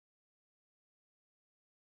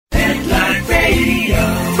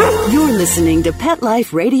You're listening to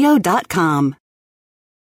PetLifeRadio.com.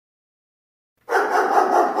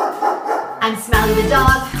 I'm Smiley the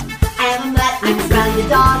dog. I am a mutt. I'm Smiley the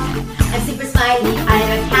dog. I'm super smiley. I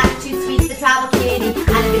have a cat, too sweet, the travel kitty.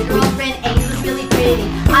 I have a big girlfriend, Angel's really pretty.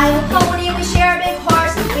 I have a pony and we share a big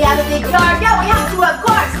horse. We have a big yard. Yeah, we have to, of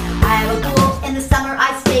course. I have a pool. In the summer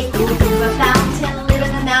I stay cool. To a fountain, live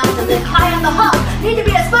in the mountain, live high on the hog. Need to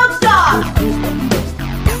be a spokesdog.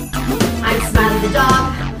 I'm Smiley the dog.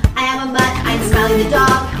 I am a mutt. I'm Smiley the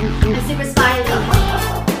dog. I'm super smiley.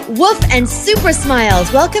 Woof and Super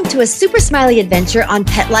Smiles. Welcome to a Super Smiley adventure on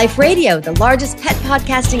Pet Life Radio, the largest pet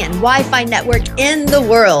podcasting and Wi-Fi network in the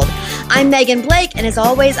world. I'm Megan Blake, and as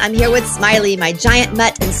always, I'm here with Smiley, my giant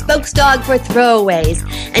mutt and spokesdog for throwaways.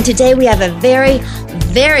 And today we have a very,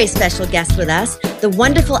 very special guest with us, the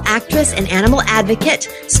wonderful actress and animal advocate,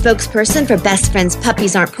 spokesperson for Best Friends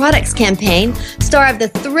Puppies Aren't Products campaign, star of the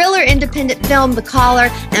thriller independent film The Collar,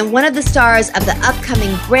 and one of the stars of the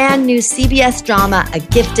upcoming brand new CBS drama A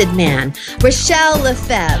Gifted Man, Rachelle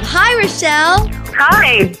Lefevre. Hi, Rachelle.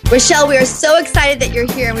 Hi. Rachelle, we are so excited that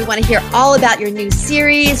you're here, and we want to hear all about your new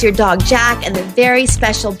series, your dog Jack, and the very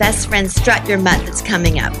special Best Friends Strut, your mutt, that's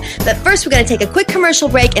coming up. But first, we're going to take a quick commercial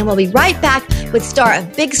break, and we'll be right back with star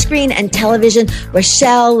of big screen and television,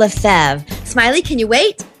 Rachelle Lefevre. Smiley, can you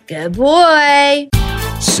wait? Good boy.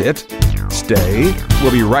 Sit. Stay.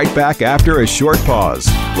 We'll be right back after a short pause.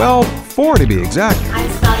 Well, 4 to be exact. I'm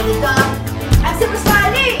Smiley the dog. I'm Super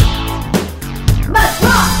Smiley. Mutt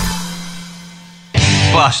rock.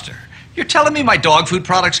 Buster, you're telling me my dog food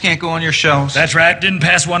products can't go on your shelves? That's right. Didn't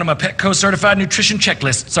pass one of my Petco certified nutrition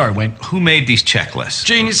checklists. Sorry, Wayne. Who made these checklists?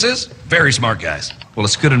 Geniuses. Very smart guys. Well,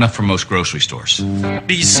 it's good enough for most grocery stores.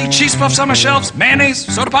 Do you see cheese puffs on my shelves? Mayonnaise?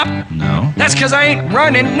 Soda pop? No. That's because I ain't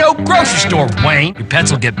running no grocery store, Wayne. Your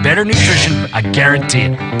pets will get better nutrition, I guarantee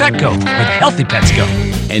it. Petco, where the healthy pets go.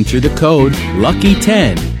 Enter the code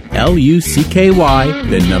LUCKY10, LUCKY,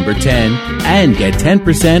 the number 10, and get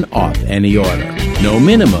 10% off any order. No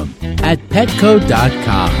minimum at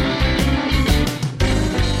petco.com.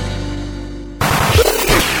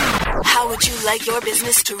 How would you like your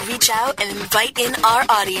business to reach out and invite in our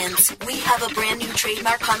audience? We have a brand new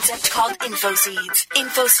trademark concept called InfoSeeds.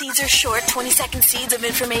 InfoSeeds are short 20-second seeds of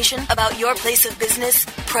information about your place of business,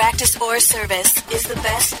 practice, or service. Is the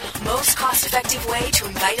best, most cost-effective way to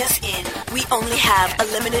invite us in. We only have a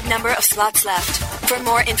limited number of slots left. For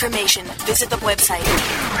more information, visit the website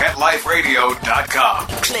PetLifeRadio.com.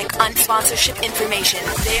 Click on sponsorship information.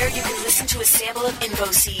 There you can listen to a sample of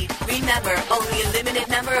InfoSeed. Remember, only a limited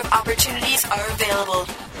number of opportunities are available.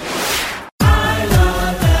 I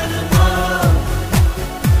love animals.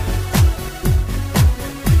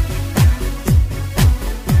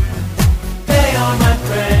 They are my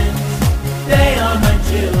friends. They are my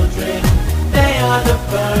children. They are the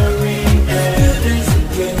furry elders and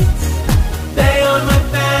kids. They are my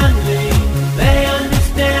family. They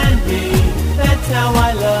understand me. That's how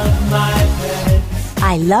I love my pets.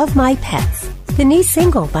 I Love My Pets, the new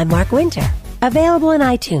single by Mark Winter, available on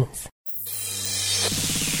iTunes.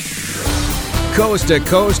 Coast to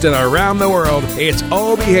coast and around the world, it's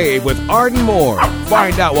All Behave with Arden Moore.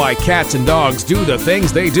 Find out why cats and dogs do the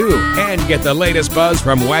things they do and get the latest buzz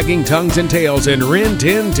from wagging tongues and tails in Rin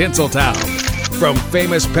Tin Tinseltown. From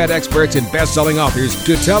famous pet experts and best-selling authors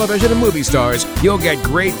to television and movie stars, you'll get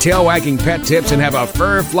great tail-wagging pet tips and have a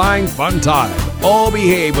fur-flying fun time. All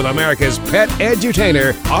Behave with America's pet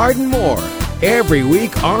edutainer, Arden Moore. Every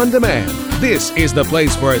week on demand. This is the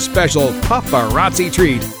place for a special paparazzi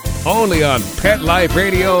treat. Only on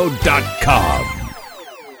PetLifeRadio.com.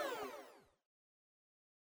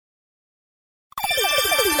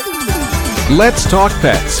 Let's Talk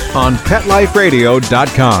Pets on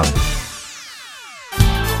PetLifeRadio.com.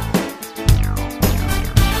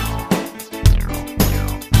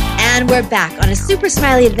 And we're back on a Super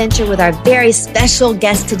Smiley adventure with our very special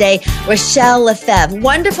guest today, Rachelle Lefevre,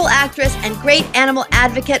 wonderful actress and great animal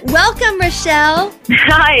advocate. Welcome, Rachelle.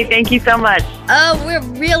 Hi, thank you so much. Oh, we're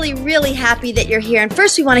really, really happy that you're here. And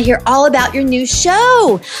first, we want to hear all about your new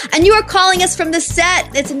show. And you are calling us from the set.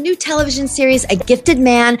 It's a new television series, A Gifted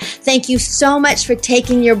Man. Thank you so much for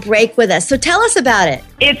taking your break with us. So tell us about it.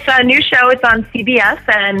 It's a new show. It's on CBS,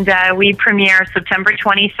 and we premiere September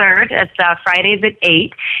 23rd. It's Fridays at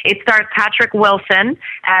 8. It stars Patrick Wilson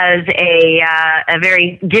as a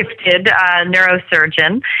very gifted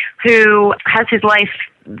neurosurgeon who has his life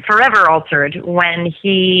forever altered when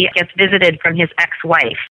he gets visited from his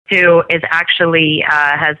ex-wife. who is actually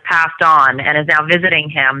has passed on and is now visiting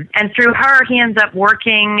him. And through her, he ends up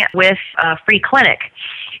working with a free clinic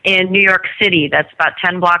in New York City that's about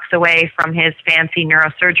 10 blocks away from his fancy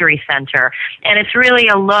neurosurgery center. And it's really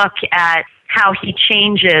a look at how he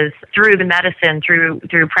changes through the medicine, through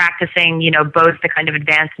practicing, both the kind of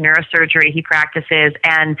advanced neurosurgery he practices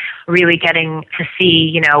and really getting to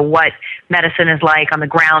see, what medicine is like on the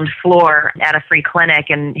ground floor at a free clinic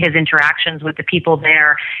and his interactions with the people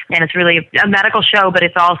there. And it's really a medical show, but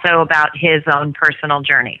it's also about his own personal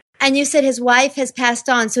journey. And you said his wife has passed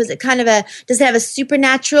on. So is it kind of does it have a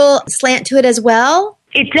supernatural slant to it as well?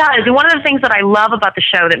 It does. And one of the things that I love about the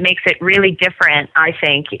show that makes it really different, I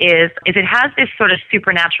think, is it has this sort of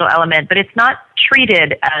supernatural element, but it's not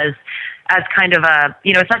treated as kind of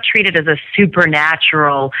it's not treated as a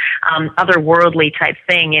supernatural, otherworldly type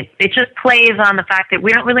thing. It just plays on the fact that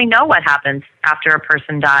we don't really know what happens after a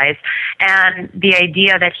person dies. And the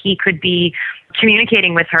idea that he could be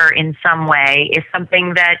communicating with her in some way is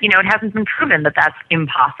something that, it hasn't been proven that that's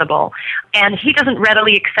impossible. And he doesn't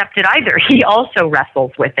readily accept it either. He also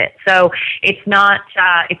wrestles with it. So it's not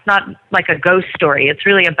like a ghost story. It's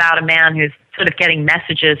really about a man who's sort of getting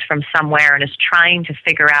messages from somewhere and is trying to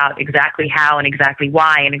figure out exactly how and exactly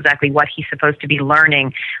why and exactly what he's supposed to be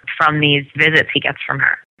learning from these visits he gets from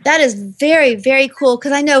her. That is very, very cool,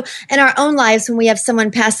 because I know in our own lives when we have someone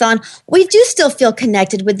pass on, we do still feel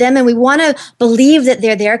connected with them and we want to believe that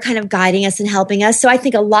they're there kind of guiding us and helping us. So I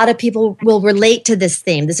think a lot of people will relate to this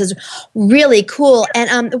theme. This is really cool.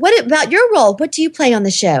 And what about your role? What do you play on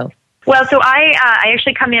the show? Well, so I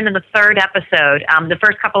actually come in the third episode. The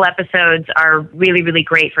first couple episodes are really, really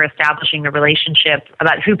great for establishing the relationship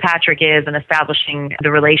about who Patrick is and establishing the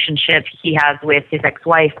relationship he has with his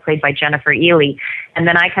ex-wife, played by Jennifer Ely. And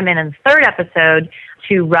then I come in the third episode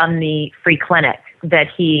to run the free clinic that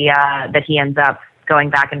he ends up going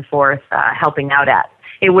back and forth helping out at.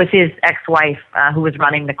 It was his ex-wife who was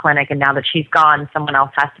running the clinic, and now that she's gone, someone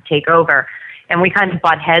else has to take over. And we kind of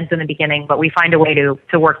butt heads in the beginning, but we find a way to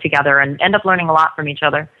work together and end up learning a lot from each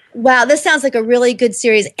other. Wow, this sounds like a really good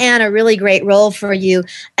series and a really great role for you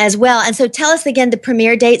as well. And so tell us again the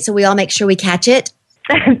premiere date so we all make sure we catch it.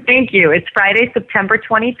 Thank you. It's Friday, September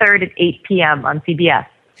 23rd at 8 p.m. on CBS.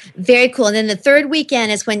 Very cool. And then the third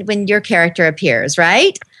weekend is when your character appears,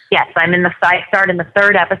 right? Yes, I start in the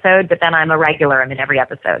third episode, but then I'm a regular. I'm in every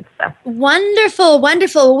episode. So wonderful,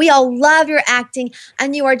 wonderful. We all love your acting,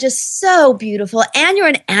 and you are just so beautiful. And you're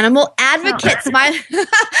an animal advocate. Oh.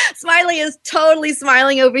 Smiley is totally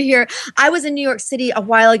smiling over here. I was in New York City a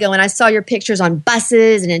while ago, and I saw your pictures on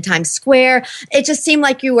buses and in Times Square. It just seemed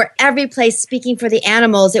like you were every place speaking for the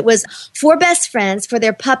animals. It was for Best Friends for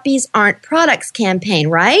their Puppies Aren't Products campaign,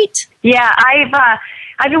 right? Yeah,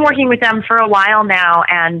 I've been working with them for a while now,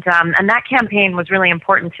 and that campaign was really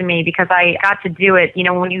important to me because I got to do it.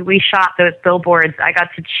 When we shot those billboards, I got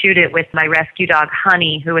to shoot it with my rescue dog,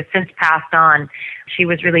 Honey, who has since passed on. She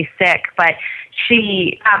was really sick, but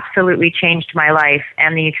she absolutely changed my life,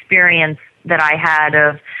 and the experience that I had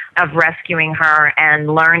of rescuing her and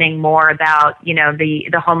learning more about,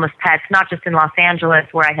 the homeless pets, not just in Los Angeles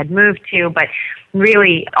where I had moved to, but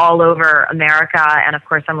really all over America. And of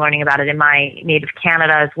course, I'm learning about it in my native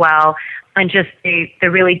Canada as well. And just the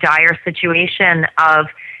really dire situation of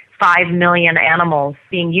 5 million animals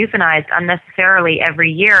being euthanized unnecessarily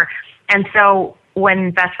every year. And so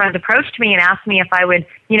when Best Friends approached me and asked me if I would,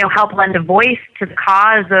 help lend a voice to the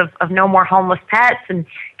cause of no more homeless pets and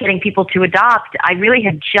getting people to adopt, I really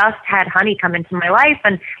had just had Honey come into my life,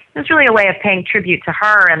 and it was really a way of paying tribute to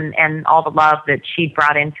her and all the love that she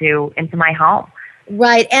brought into my home.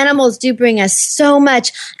 Right. Animals do bring us so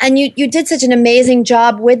much. And you did such an amazing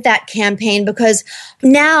job with that campaign, because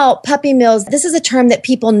now puppy mills, this is a term that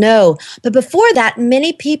people know. But before that,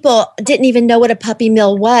 many people didn't even know what a puppy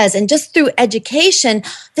mill was. And just through education,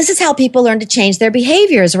 this is how people learn to change their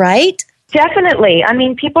behaviors, right? Definitely. I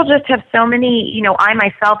mean, people just have so many, I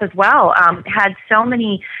myself as well, had so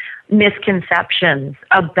many misconceptions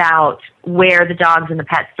about where the dogs in the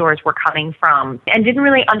pet stores were coming from and didn't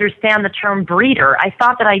really understand the term breeder. I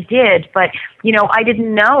thought that I did, but, I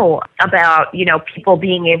didn't know about, people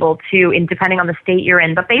being able to, depending on the state you're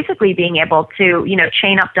in, but basically being able to,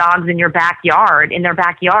 chain up dogs in your backyard, in their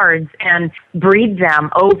backyards, and breed them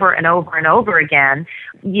over and over and over again,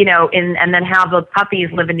 and then have the puppies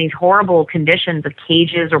live in these horrible conditions of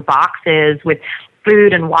cages or boxes with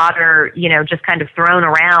food and water, just kind of thrown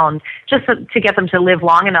around just to get them to live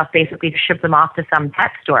long enough basically to ship them off to some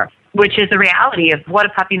pet store. which is the reality of what a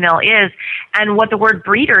puppy mill is and what the word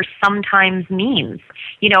breeder sometimes means.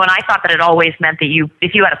 And I thought that it always meant that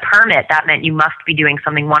if you had a permit, that meant you must be doing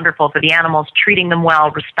something wonderful for the animals, treating them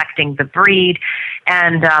well, respecting the breed,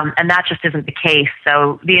 and that just isn't the case.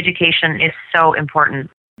 So the education is so important.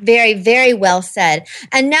 Very, very well said.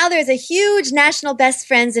 And now there's a huge National Best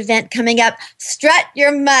Friends event coming up. Strut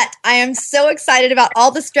your Mutt. I am so excited about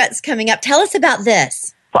all the struts coming up. Tell us about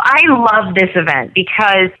this. Well, I love this event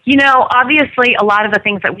because, obviously a lot of the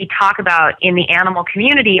things that we talk about in the animal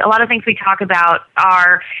community, a lot of things we talk about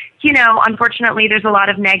are, unfortunately there's a lot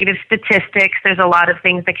of negative statistics. There's a lot of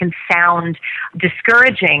things that can sound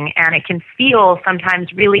discouraging, and it can feel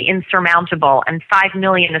sometimes really insurmountable. And 5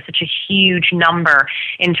 million is such a huge number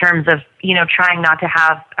in terms of, trying not to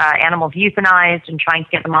have animals euthanized and trying to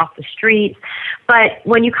get them off the streets. But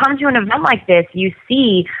when you come to an event like this, you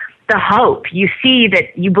see the hope. You see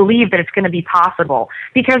that you believe that it's going to be possible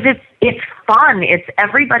because it's fun. It's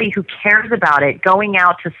everybody who cares about it going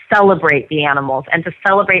out to celebrate the animals and to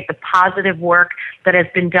celebrate the positive work that has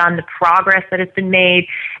been done, the progress that has been made,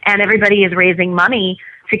 and everybody is raising money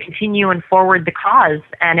to continue and forward the cause.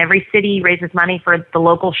 And every city raises money for the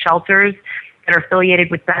local shelters that are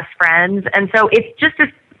affiliated with Best Friends. And so it's just this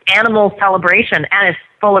animal celebration, and it's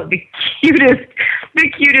full of the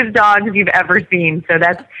cutest dogs you've ever seen. So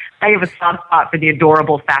I have a soft spot for the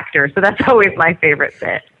adorable factor. So that's always my favorite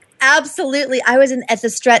bit. Absolutely. I was at the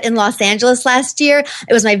Strut in Los Angeles last year.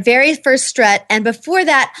 It was my very first Strut. And before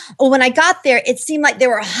that, when I got there, it seemed like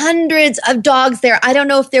there were hundreds of dogs there. I don't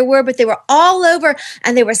know if there were, but they were all over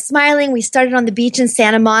and they were smiling. We started on the beach in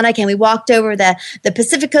Santa Monica and we walked over the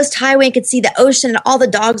Pacific Coast Highway and could see the ocean and all the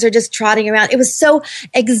dogs are just trotting around. It was so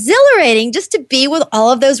exhilarating just to be with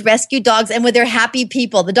all of those rescue dogs and with their happy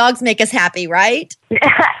people. The dogs make us happy, right?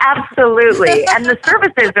 Absolutely. And the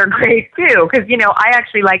services are great too. Because,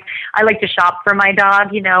 I like to shop for my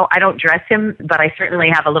dog. I don't dress him, but I certainly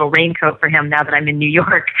have a little raincoat for him now that I'm in New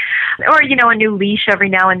York. Or, a new leash every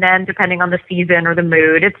now and then, depending on the season or the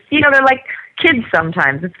mood. It's, they're like kids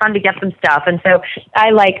sometimes. It's fun to get them stuff. And so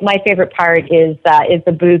my favorite part is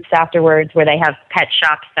the booths afterwards where they have pet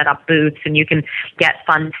shops set up booths and you can get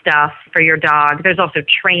fun stuff for your dog. There's also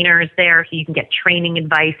trainers there, so you can get training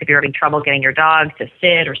advice if you're having trouble getting your dog to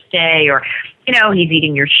sit or stay, or, he's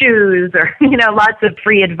eating your shoes, or, lots of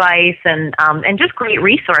free advice and just great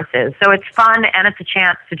resources. So it's fun, and it's a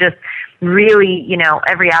chance to just really,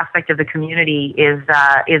 every aspect of the community is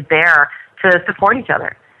there to support each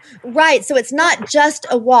other. Right. So it's not just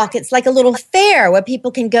a walk. It's like a little fair where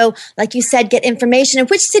people can go, like you said, get information. And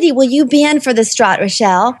which city will you be in for the Strut,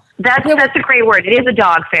 Rachelle? That's a great word. It is a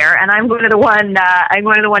dog fair, and I'm going to the one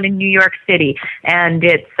in New York City, and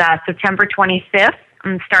it's September 25th.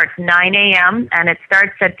 And starts 9 a.m. and it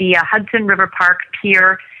starts at the Hudson River Park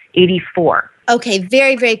Pier 84. Okay,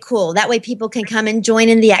 very, very cool. That way people can come and join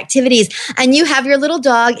in the activities. And you have your little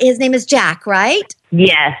dog. His name is Jack, right?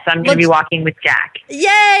 Yes, I'm going to be walking with Jack. Yay!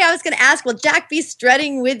 I was going to ask, will Jack be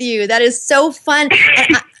strutting with you? That is so fun.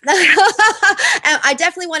 And I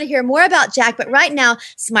definitely want to hear more about Jack, but right now,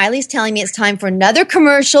 Smiley's telling me it's time for another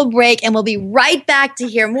commercial break, and we'll be right back to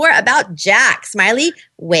hear more about Jack. Smiley,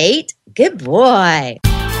 wait. Good boy.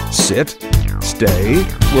 Sit. Stay.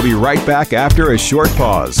 We'll be right back after a short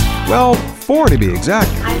pause. Well, 4 to be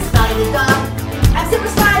exact. I'm Smiley the dog. I'm Super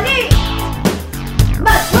Smiley.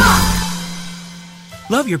 Mutt rock.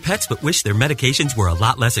 Love your pets but wish their medications were a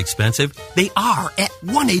lot less expensive? They are at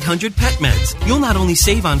 1-800-PET-MEDS. You'll not only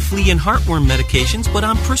save on flea and heartworm medications, but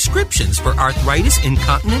on prescriptions for arthritis,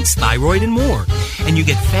 incontinence, thyroid, and more. And you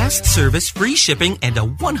get fast service, free shipping, and a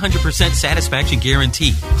 100% satisfaction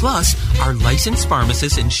guarantee. Plus, our licensed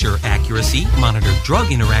pharmacists ensure accuracy, monitor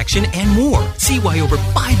drug interaction, and more. See why over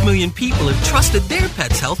 5 million people have trusted their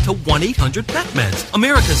pet's health to 1-800-PET-MEDS,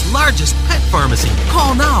 America's largest pet pharmacy.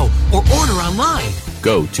 Call now or order online.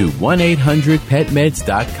 Go to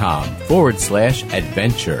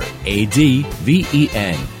 1-800-PetMeds.com/adventure, ADVENTURE,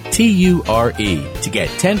 to get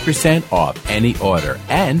 10% off any order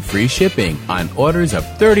and free shipping on orders of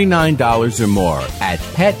 $39 or more at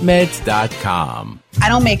PetMeds.com. I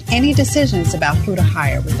don't make any decisions about who to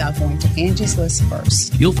hire without going to Angie's List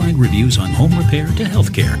first. You'll find reviews on home repair to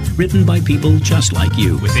healthcare, written by people just like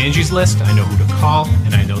you. With Angie's List, I know who to call,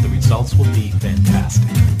 and I know the results will be fantastic.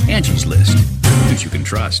 Angie's List. Who you can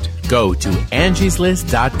trust. Go to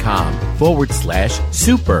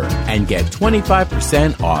Angie'sList.com/super and get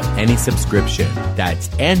 25% off any subscription. That's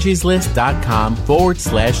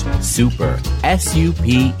Angie'sList.com/super. SUPER.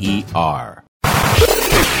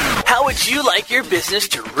 would you like your business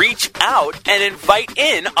to reach out and invite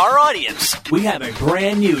in our audience? We have a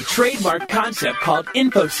brand new trademark concept called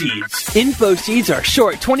InfoSeeds. InfoSeeds are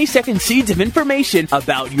short 20-second seeds of information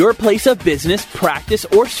about your place of business, practice,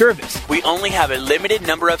 or service. We only have a limited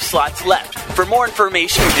number of slots left. For more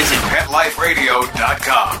information, visit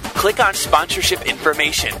PetLifeRadio.com. Click on sponsorship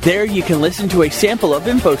information. There you can listen to a sample of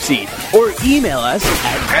InfoSeed or email us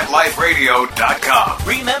at PetLifeRadio.com.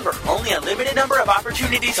 Remember, only a limited number of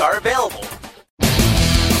opportunities are available.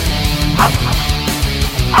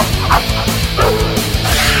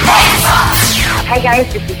 Hi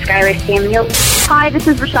guys, this is Skylar Samuel. Hi, this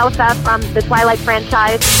is Rachelle Lefevre from the Twilight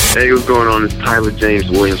franchise. Hey, what's going on? It's Tyler James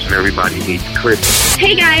Williams from Everybody Hates Chris.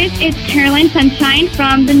 Hey guys, it's Caroline Sunshine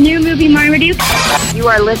from the new movie Marmaduke. You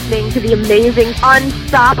are listening to the amazing,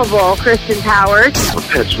 unstoppable Kristen Powers.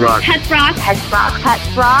 Pets Rock. Pets Rock. Pets Rock.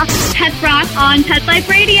 Pets Rock. Pets Rock on Pet Life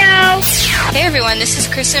Radio. Hey everyone, this is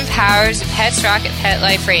Kristen Powers of Pets Rock at Pet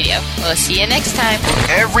Life Radio. We'll see you next time.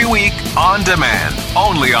 Every week on demand,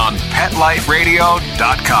 only on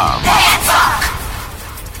PetLifeRadio.com. Pets Rock.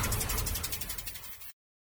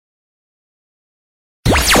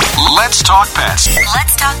 Let's talk pets.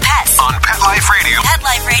 Let's talk pets On Pet Life Radio. Pet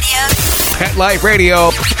Life Radio.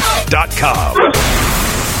 PetLifeRadio.com.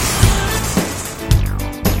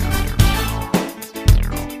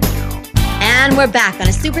 And we're back on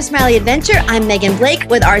a Super Smiley adventure. I'm Megan Blake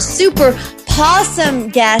with our super possum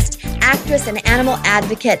guest, actress and animal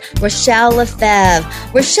advocate, Rachelle Lefevre.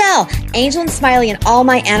 Rachelle, Angel and Smiley and all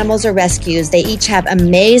my animals are rescues. They each have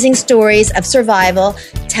amazing stories of survival.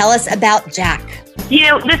 Tell us about Jack. You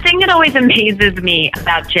know, the thing that always amazes me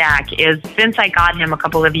about Jack is since I got him a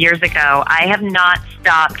couple of years ago, I have not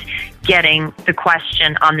stopped getting the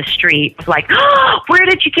question on the street like, oh, where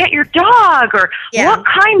did you get your dog? Or what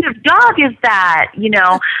kind of dog is that? You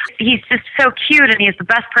know, he's just so cute and he has the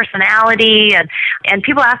best personality. And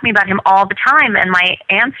people ask me about him all the time. And my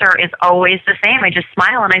answer is always the same. I just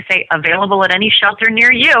smile and I say, available at any shelter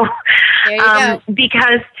near you. There you go.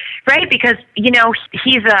 Because, you know,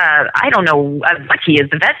 he's I don't know what he is.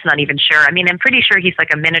 The vet's not even sure. I mean, I'm pretty sure he's like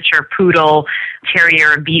a miniature poodle,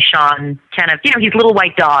 terrier, Bichon, kind of, you know, he's a little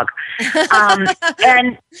white dog.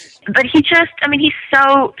 But he just, I mean, he's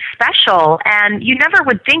so special, and you never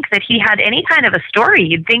would think that he had any kind of a story.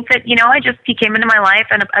 You'd think that, you know, he came into my life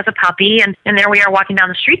as a puppy, and there we are walking down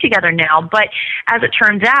the street together now. But as it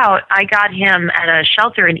turns out, I got him at a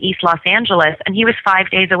shelter in East Los Angeles, and he was 5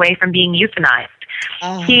 days away from being euthanized.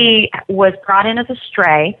 Oh. He was brought in as a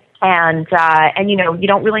stray. And you know, you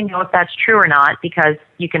don't really know if that's true or not because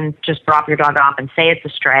you can just drop your dog off and say it's a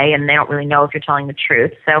stray and they don't really know if you're telling the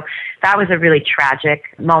truth. So that was a really tragic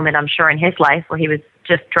moment, I'm sure, in his life where he was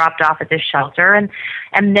just dropped off at this shelter. And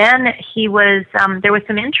then he was, there was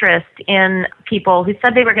some interest in people who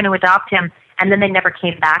said they were going to adopt him and then they never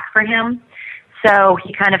came back for him. So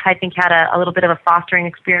he kind of, I think, had a little bit of a fostering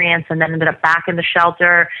experience and then ended up back in the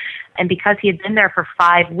shelter. And because he had been there for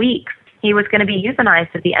 5 weeks, he was going to be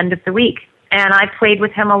euthanized at the end of the week. And I played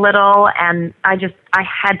with him a little, and I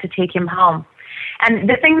had to take him home. And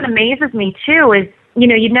the thing that amazes me, too, is, you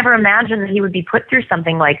know, you'd never imagine that he would be put through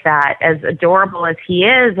something like that, as adorable as he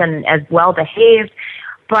is and as well-behaved.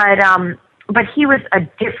 But he was a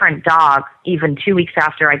different dog even 2 weeks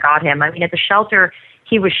after I got him. I mean, at the shelter,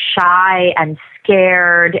 he was shy and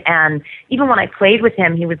scared, and even when I played with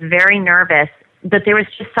him, he was very nervous. But there was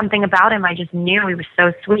just something about him. I just knew he was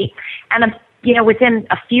so sweet. And, you know, within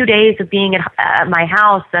a few days of being at my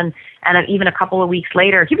house and even a couple of weeks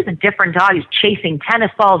later, he was a different dog. He was chasing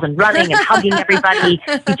tennis balls and running and hugging everybody.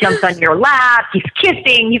 He jumps on your lap. He's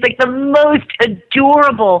kissing. He's like the most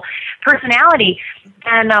adorable personality.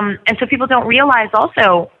 And so people don't realize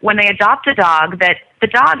also when they adopt a dog that the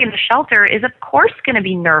dog in the shelter is, of course, going to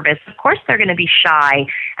be nervous. Of course, they're going to be shy.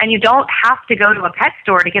 And you don't have to go to a pet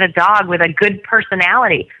store to get a dog with a good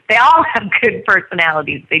personality. They all have good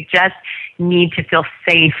personalities. They just need to feel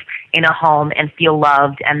safe in a home and feel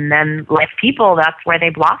loved. And then, like people, that's where they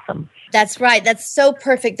blossom. That's right. That's so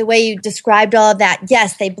perfect the way you described all of that.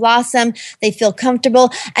 Yes, they blossom. They feel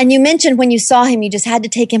comfortable. And you mentioned when you saw him, you just had to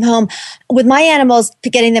take him home. With my animals,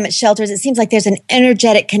 getting them at shelters, it seems like there's an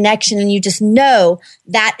energetic connection and you just know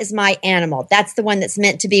that is my animal. That's the one that's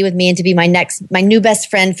meant to be with me and to be my new best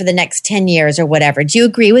friend for the next 10 years or whatever. Do you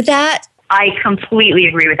agree with that? I completely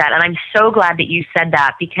agree with that, and I'm so glad that you said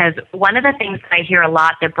that, because one of the things that I hear a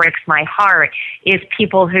lot that breaks my heart is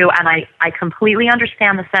people who, and I completely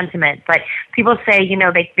understand the sentiment, but people say,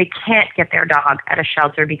 they can't get their dog at a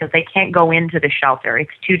shelter because they can't go into the shelter.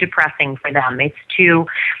 It's too depressing for them. It's too,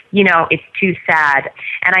 it's too sad.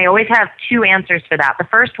 And I always have two answers for that. The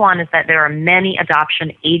first one is that there are many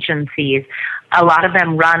adoption agencies. A lot of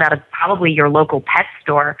them run out of probably your local pet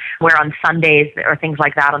store, where on Sundays or things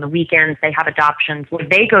like that, on the weekends, they have adoptions where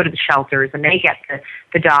they go to the shelters and they get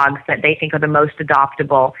the dogs that they think are the most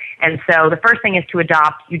adoptable. And so the first thing is to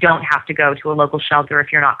adopt. You don't have to go to a local shelter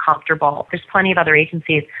if you're not comfortable. There's plenty of other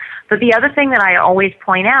agencies. But the other thing that I always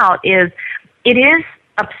point out is it is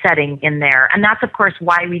upsetting in there. And that's, of course,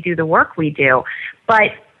 why we do the work we do.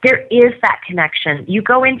 But there is that connection. You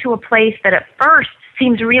go into a place that at first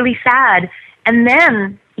seems really sad, and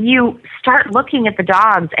then you start looking at the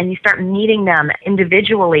dogs and you start meeting them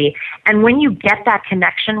individually. And when you get that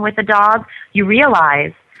connection with the dog, you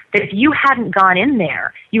realize that if you hadn't gone in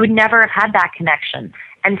there, you would never have had that connection.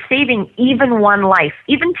 And saving even one life,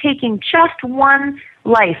 even taking just one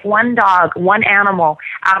life, one dog, one animal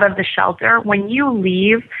out of the shelter, when you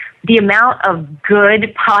leave, the amount of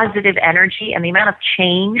good, positive energy and the amount of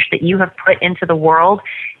change that you have put into the world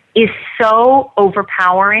is so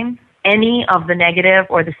overpowering any of the negative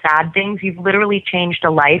or the sad things. You've literally changed a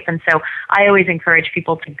life. And so I always encourage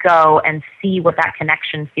people to go and see what that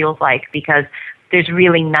connection feels like, because there's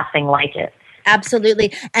really nothing like it.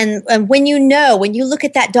 Absolutely. And when you look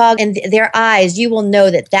at that dog in their eyes, you will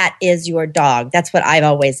know that that is your dog. That's what I've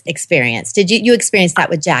always experienced. Did you experience that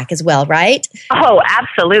with Jack as well, right? Oh,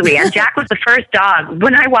 absolutely. And Jack was the first dog.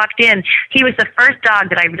 When I walked in, he was the first dog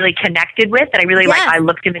that I really connected with, that I really liked. I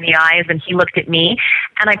looked him in the eyes and he looked at me.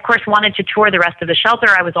 And I, of course, wanted to tour the rest of the shelter.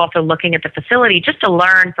 I was also looking at the facility just to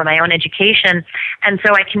learn for my own education. And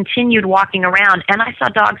so I continued walking around, and I saw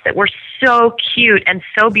dogs that were so cute and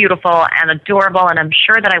so beautiful and adorable, and I'm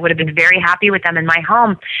sure that I would have been very happy with them in my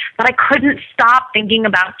home, but I couldn't stop thinking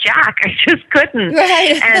about Jack. I just couldn't.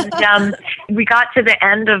 Right. And we got to the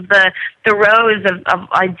end of the rows of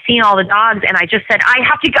I'd seen all the dogs, and I just said, I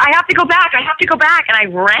have to go back. I have to go back. And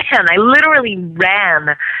I literally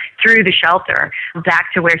ran through the shelter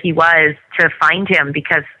back to where he was to find him,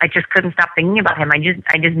 because I just couldn't stop thinking about him. I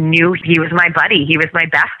just knew he was my buddy. He was my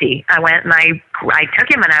bestie. I went and I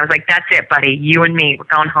took him, and I was like, that's it, buddy. You and me, we're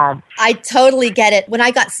going home. I totally get it. When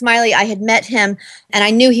I got Smiley, I had met him and I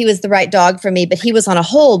knew he was the right dog for me, but he was on a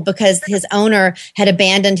hold because his owner had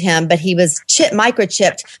abandoned him, but he was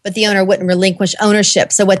microchipped, but the owner wouldn't relinquish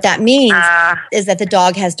ownership. So what that means is that the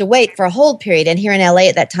dog has to wait for a hold period. And here in LA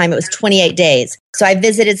at that time, it was 28 days. So I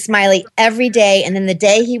visited Smiley every day. And then the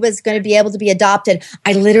day he was going to be able to be adopted,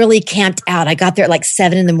 I literally camped out. I got there at like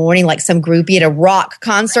 7 a.m, like some groupie at a rock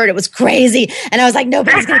concert. It was crazy. And I was like,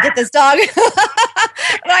 nobody's going to get this dog.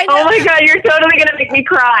 Oh my God, you're totally going to make me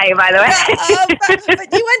cry, by the way.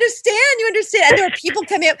 But you understand. And there were people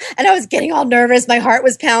coming up, and I was getting all nervous. My heart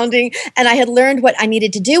was pounding. And I had learned what I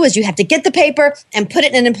needed to do was you have to get the paper and put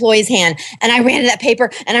it in an employee's hand. And I ran to that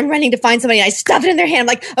paper, and I'm running to find somebody, and I stuff it in their hand. I'm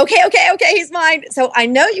like, okay, he's mine. So I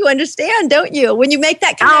know you understand, don't you? When you make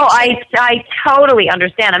that connection. Oh, I totally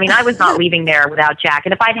understand. I mean, I was not leaving there without Jack.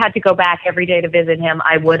 And if I'd had to go back every day to visit him,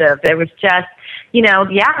 I would have. It was just,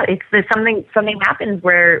 it's something happens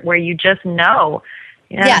where you just know.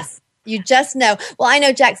 Yes. You just know. Well, I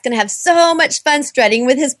know Jack's going to have so much fun strutting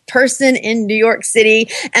with his person in New York City.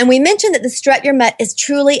 And we mentioned that the Strut Your Mutt is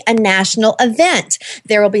truly a national event.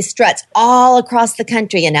 There will be struts all across the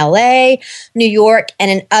country in LA, New York, and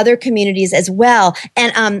in other communities as well.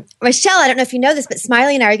 And Rachelle, I don't know if you know this, but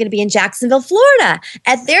Smiley and I are going to be in Jacksonville, Florida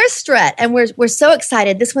at their strut. And we're so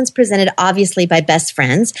excited. This one's presented obviously by Best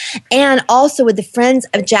Friends and also with the Friends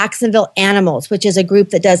of Jacksonville Animals, which is a group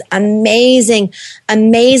that does amazing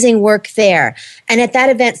work there. And at that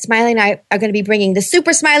event, Smiley and I are going to be bringing the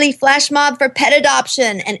Super Smiley Flash Mob for pet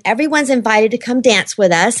adoption. And everyone's invited to come dance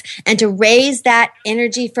with us and to raise that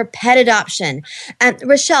energy for pet adoption.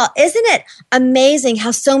 Rachelle, isn't it amazing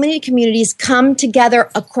how so many communities come together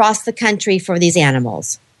across the country for these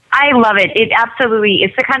animals? I love it. It absolutely,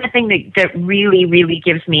 it's the kind of thing that really, really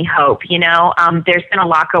gives me hope. There's been a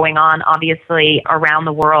lot going on, obviously, around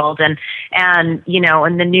the world. And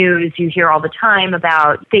in the news, you hear all the time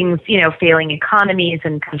about things, failing economies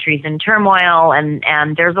and countries in turmoil.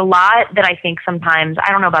 And there's a lot that I think sometimes,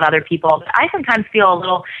 I don't know about other people, but I sometimes feel a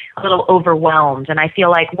little overwhelmed. And I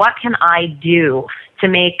feel like, what can I do to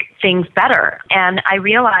make things better. And I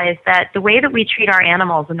realized that the way that we treat our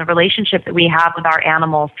animals and the relationship that we have with our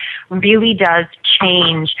animals really does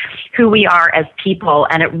change who we are as people,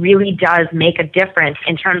 and it really does make a difference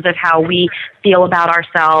in terms of how we feel about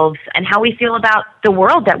ourselves and how we feel about the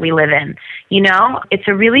world that we live in. You know, it's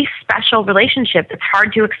a really special relationship. It's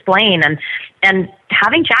hard to explain, and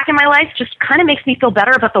having Jack in my life just kind of makes me feel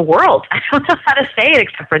better about the world. I don't know how to say it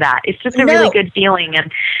except for that. It's just a really good feeling.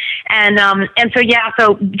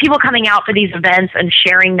 So people coming out for these events and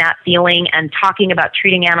sharing that feeling and talking about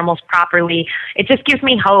treating animals properly, it just gives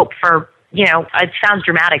me hope for, you know, it sounds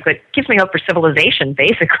dramatic, but it gives me hope for civilization,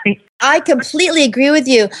 basically. I completely agree with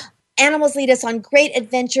you. Animals lead us on great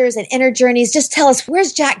adventures and inner journeys. Just tell us,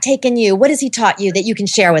 where's Jack taken you? What has he taught you that you can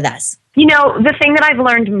share with us? You know, the thing that I've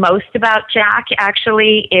learned most about Jack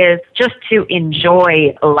actually is just to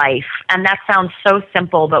enjoy life. And that sounds so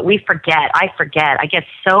simple, but I forget. I get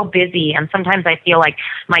so busy, and sometimes I feel like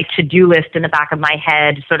my to-do list in the back of my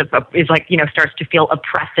head sort of is like, you know, starts to feel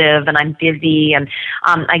oppressive, and I'm busy, and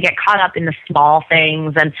I get caught up in the small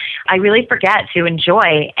things, and I really forget to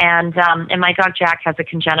enjoy. And my dog Jack has a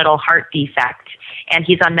congenital heart defect, and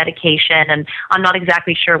he's on medication, and I'm not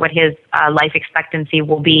exactly sure what his life expectancy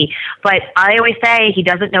will be. But I always say he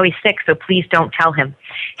doesn't know he's sick, so please don't tell him.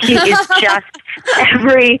 He is just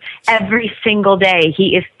every single day,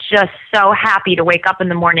 he is just so happy to wake up in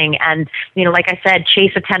the morning and, you know, like I said,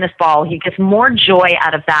 chase a tennis ball. He gets more joy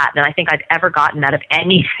out of that than I think I've ever gotten out of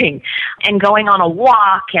anything. And going on a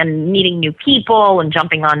walk and meeting new people and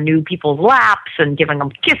jumping on new people's laps and giving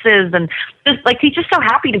them kisses, and just like, he's just so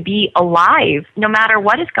happy to be alive no matter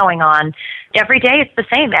what is going on. Every day it's the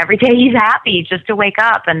same. Every day he's happy just to wake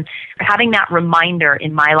up, and having that reminder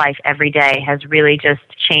in my life every day has really just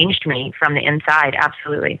changed me from the inside.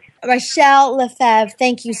 Absolutely. Rachelle Lefevre,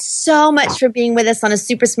 thank you so much for being with us on a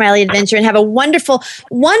Super Smiley adventure, and have a wonderful,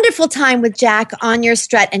 wonderful time with Jack on your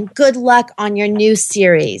Strut, and good luck on your new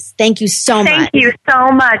series. Thank you so much. Thank you so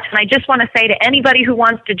much. And I just want to say to anybody who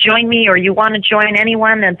wants to join me, or you want to join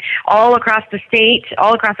anyone, and all across the state,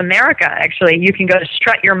 all across America, actually, you can go to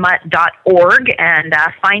strutyourmutt.org and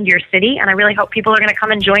find your city. And I really hope people are going to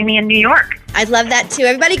come and join me in New York. I'd love that too.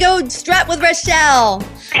 Everybody go strut with Rachelle.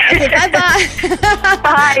 Okay, bye-bye.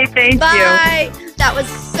 Bye. Thank you. Bye. That was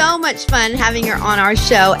so much fun having her on our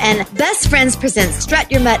show. And Best Friends presents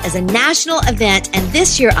Strut Your Mutt as a national event. And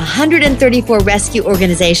this year, 134 rescue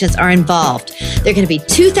organizations are involved. There are going to be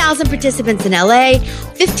 2,000 participants in LA,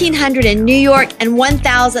 1,500 in New York, and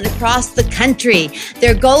 1,000 across the country.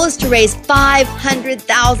 Their goal is to raise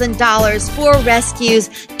 $500,000 for rescues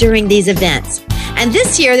during these events. And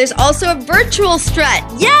this year, there's also a virtual strut.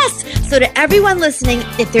 Yes! So to everyone listening,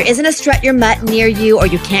 if there isn't a Strut Your Mutt near you, or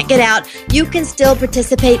you can't get out, you can still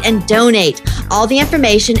participate and donate. All the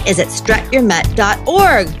information is at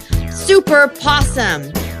strutyourmutt.org. Super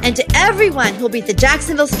possum. And to everyone who'll be at the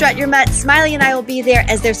Jacksonville Strut Your Mutt, Smiley and I will be there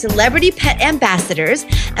as their celebrity pet ambassadors,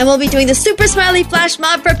 and we'll be doing the Super Smiley Flash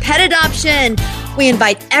Mob for pet adoption. We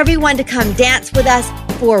invite everyone to come dance with us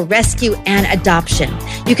for rescue and adoption.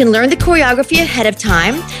 You can learn the choreography ahead of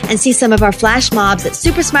time and see some of our flash mobs at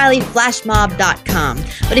supersmileyflashmob.com.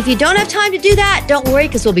 But if you don't have time to do that, don't worry,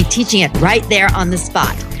 because we'll be teaching it right there on the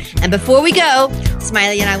spot. And before we go,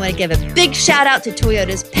 Smiley and I want to give a big shout out to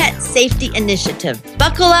Toyota's Pet Safety Initiative.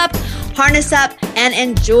 Buckle up, harness up, and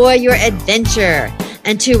enjoy your adventure.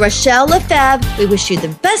 And to Rachelle Lefevre, we wish you the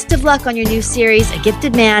best of luck on your new series, A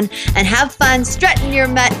Gifted Man, and have fun strutting your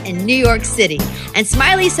mutt in New York City. And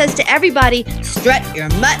Smiley says to everybody, strut your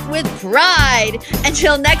mutt with pride.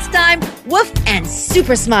 Until next time, woof and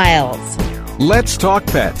super smiles. Let's Talk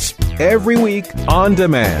Pets, every week on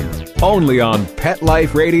demand, only on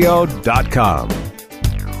PetLifeRadio.com.